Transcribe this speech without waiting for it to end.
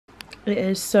It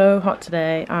is so hot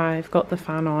today. I've got the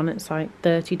fan on. It's like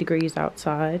 30 degrees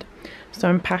outside. So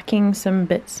I'm packing some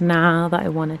bits now that I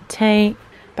want to take.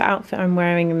 The outfit I'm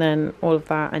wearing and then all of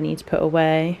that I need to put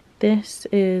away. This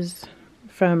is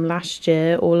from last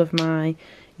year, all of my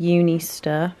uni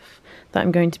stuff that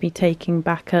I'm going to be taking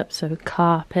back up. So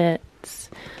carpets,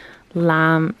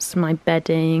 lamps, my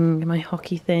bedding, my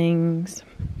hockey things.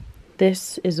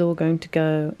 This is all going to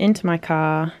go into my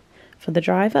car for the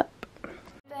drive up.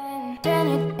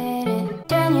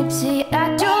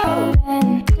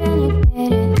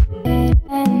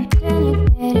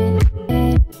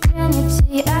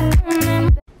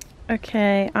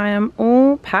 Okay, I am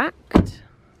all packed,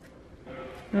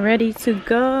 ready to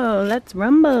go. Let's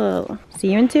rumble.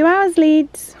 See you in 2 hours,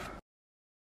 Leeds.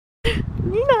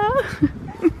 Nina.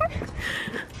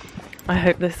 I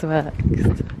hope this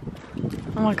works.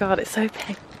 Oh my god, it's so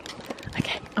pink.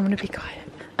 Okay, I'm gonna be quiet.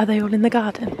 Are they all in the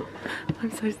garden?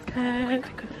 I'm so scared.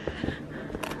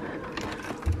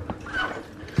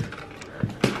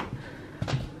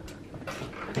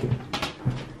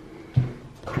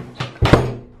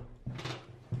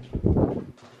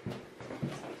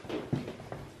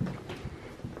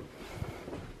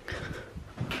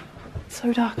 It's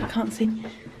so dark, I can't see.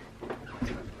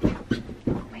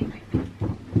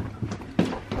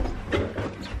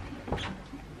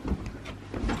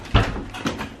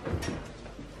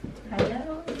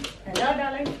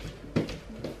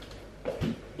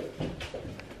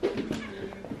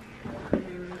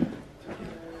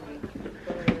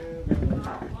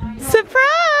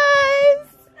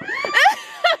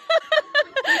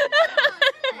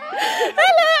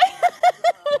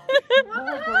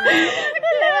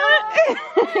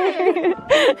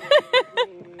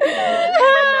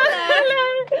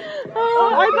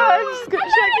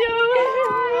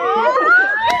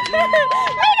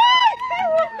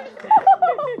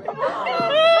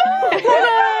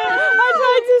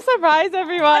 Surprise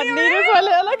everyone! Nina's my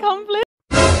little accomplice.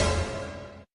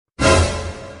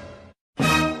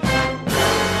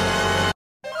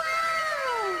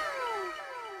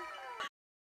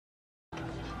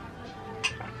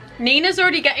 Nina's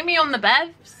already getting me on the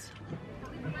bevs.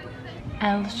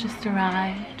 Elle's just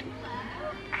arrived.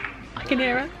 I can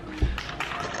hear her.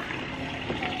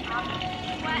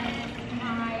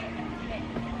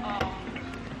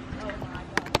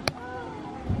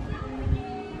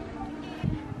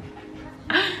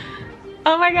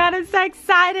 Oh my god, I'm so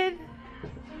excited.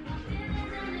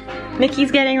 Nikki's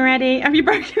getting ready. Have you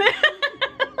broken it?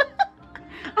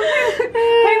 I'm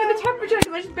playing with the temperature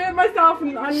because I just burned myself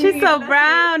and I'm She's so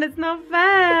brown, it's not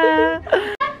fair.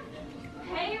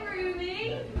 Hey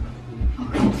Ruby. Oh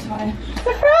god, sorry.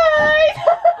 Surprise!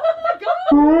 Oh my god!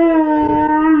 Oh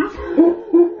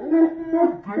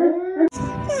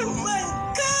my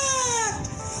god!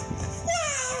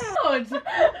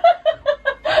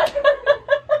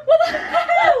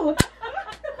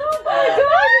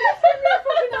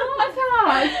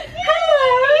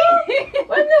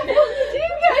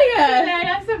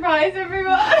 Surprise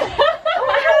everyone! Oh,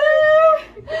 hello!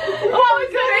 Oh,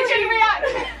 it's such a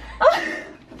reaction!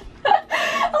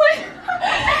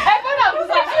 Everyone else was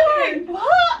like,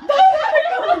 what?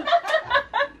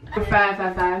 Fair.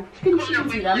 Can you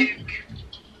see them? Do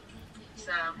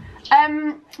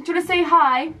you want to say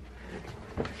hi?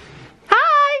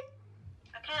 Hi!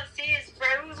 I can't see, it's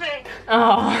frozen.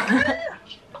 Oh.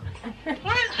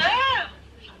 What is that?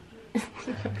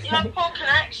 You have poor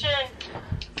connection.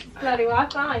 Bloody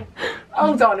Wi-Fi.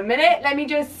 Hold on a minute, let me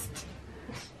just...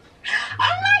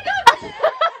 Oh my god!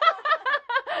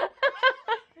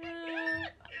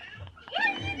 What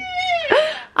are you doing?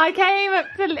 I came up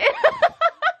to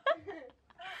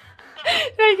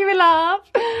making me laugh.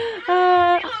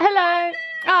 Hello.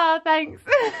 Oh, thanks.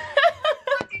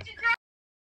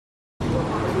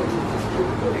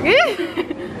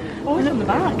 Oh, it's on the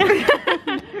back.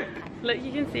 Look,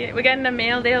 you can see it. We're getting a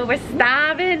meal deal. We're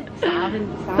starving. Starving.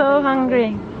 So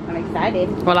hungry. I'm excited.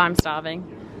 Well, I'm starving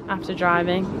after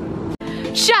driving.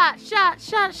 Shut.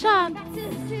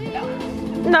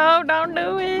 No, don't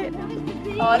do it.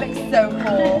 Oh, it looks so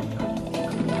cool.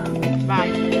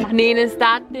 Right. Nina's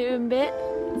start doing bits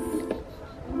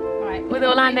Right. with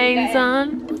all our names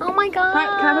on. Oh my god.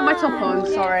 Can I put my top on?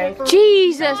 Sorry.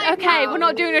 Jesus. Okay, we're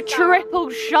not doing a triple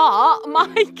shot. My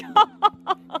god.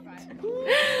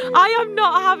 I am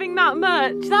not having that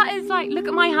much. That is like, look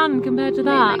at my hand compared to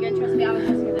that.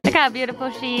 Look how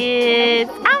beautiful she is.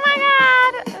 Oh my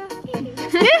god.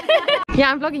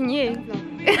 Yeah, I'm vlogging you.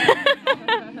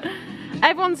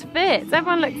 Everyone's fit.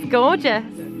 Everyone looks gorgeous.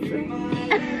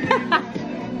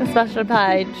 A special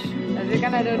page.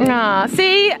 Ah,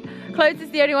 see, Chloe's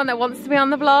the only one that wants to be on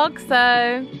the vlog,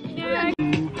 so. Yeah.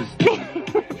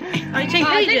 I changed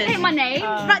pages. Didn't take my name.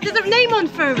 Right, there's a name on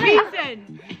for a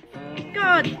reason.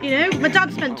 God, you know, my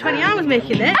dad spent 20 hours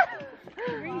making it.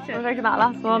 We're making that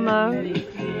last one though.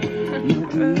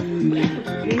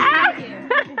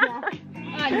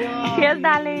 Cheers,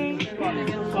 darling.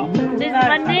 This is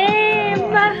my name.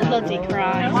 Bloody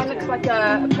Christ. Mine looks like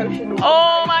a potion.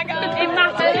 Oh my god, it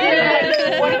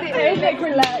matters. What is it?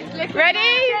 Liquid legs. Ready?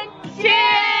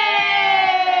 Cheers!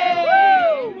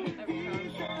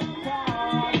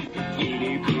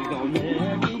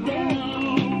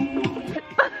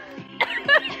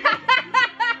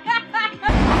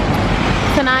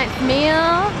 Tonight's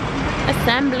meal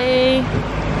assembly.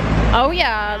 Oh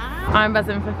yeah, I'm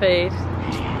buzzing for food.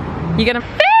 You're gonna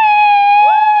food!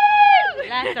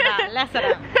 Less of that, less of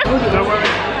that.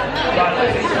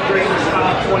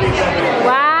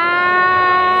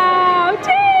 Wow!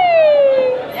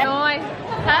 Cheese! Nice.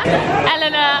 Huh?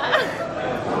 Eleanor.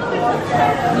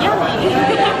 Yummy.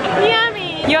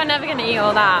 Yummy. You're never gonna eat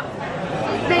all that.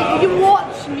 Mate, you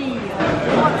watch me.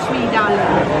 Watch me, darling.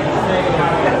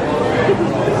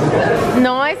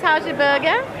 Nice. How's your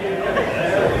burger?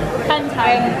 10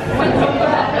 times.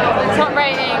 Top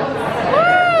rating.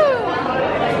 Woo!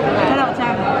 10 out of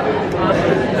 10.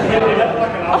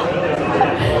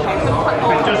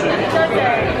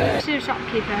 To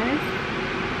shopkeepers.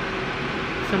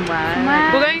 Somewhere.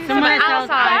 We're going somewhere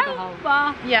outside.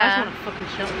 Alcohol. Yeah. I just want to fucking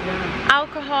shop there.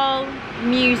 Alcohol,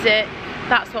 music.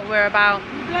 That's what we're about.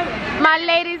 My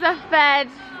ladies are fed.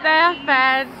 They are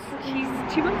fed. She's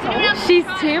 2 months old. She's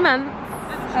 2 months.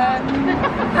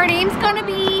 Her name's gonna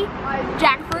be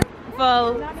Jackfruit.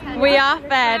 Full. We are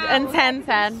fed and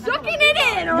 10-10. Sucking it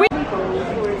in.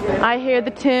 I hear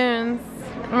the tunes.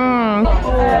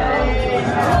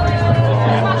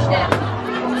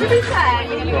 To be fair,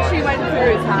 you literally went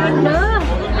through his hand.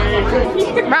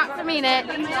 Rap a minute.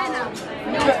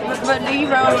 But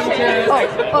Leroy I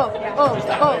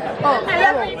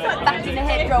love when you put that in a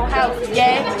hedgerow house,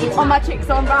 yeah? On my chicks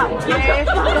on rap, yeah?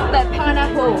 Got that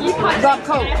pineapple, rum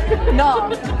coke, no.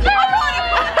 I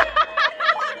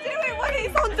can't do it when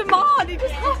it's on demand, it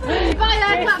just happens. Buy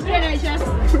that clap finish, yes.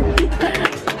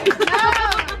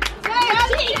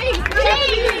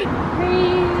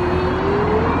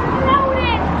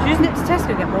 She just nipped to Tesco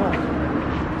to get more.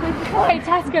 Hey,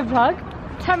 Tesco plug.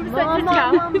 10%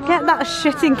 discount. Get that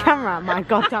shitting camera out of my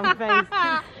goddamn face.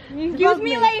 Excuse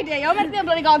me, lady, you're making a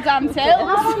bloody goddamn tilt.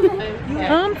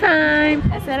 Home time.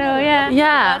 I said, oh yeah.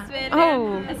 Yeah.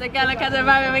 Oh. I said, girl, look at the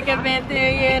vibe we can been through,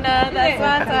 you know, that's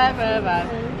my type of vibe.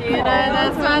 You know,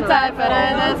 that's my type of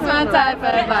vibe. That's my type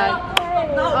of vibe.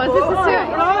 Oh, is this the suit?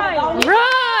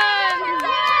 Run!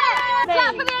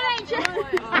 Clap for the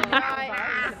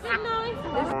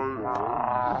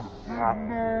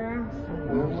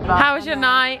How was your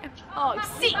night? Oh,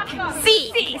 sick. Can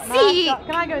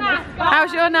I go next? How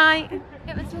was your night?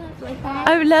 It was lovely.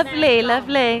 Oh, lovely,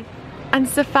 lovely. And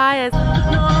Sophia's.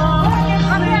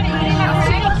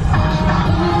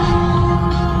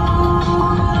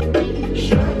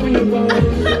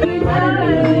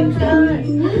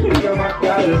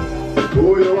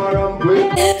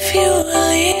 If you are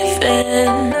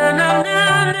leaving, I'm not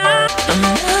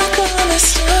gonna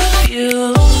stop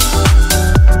you.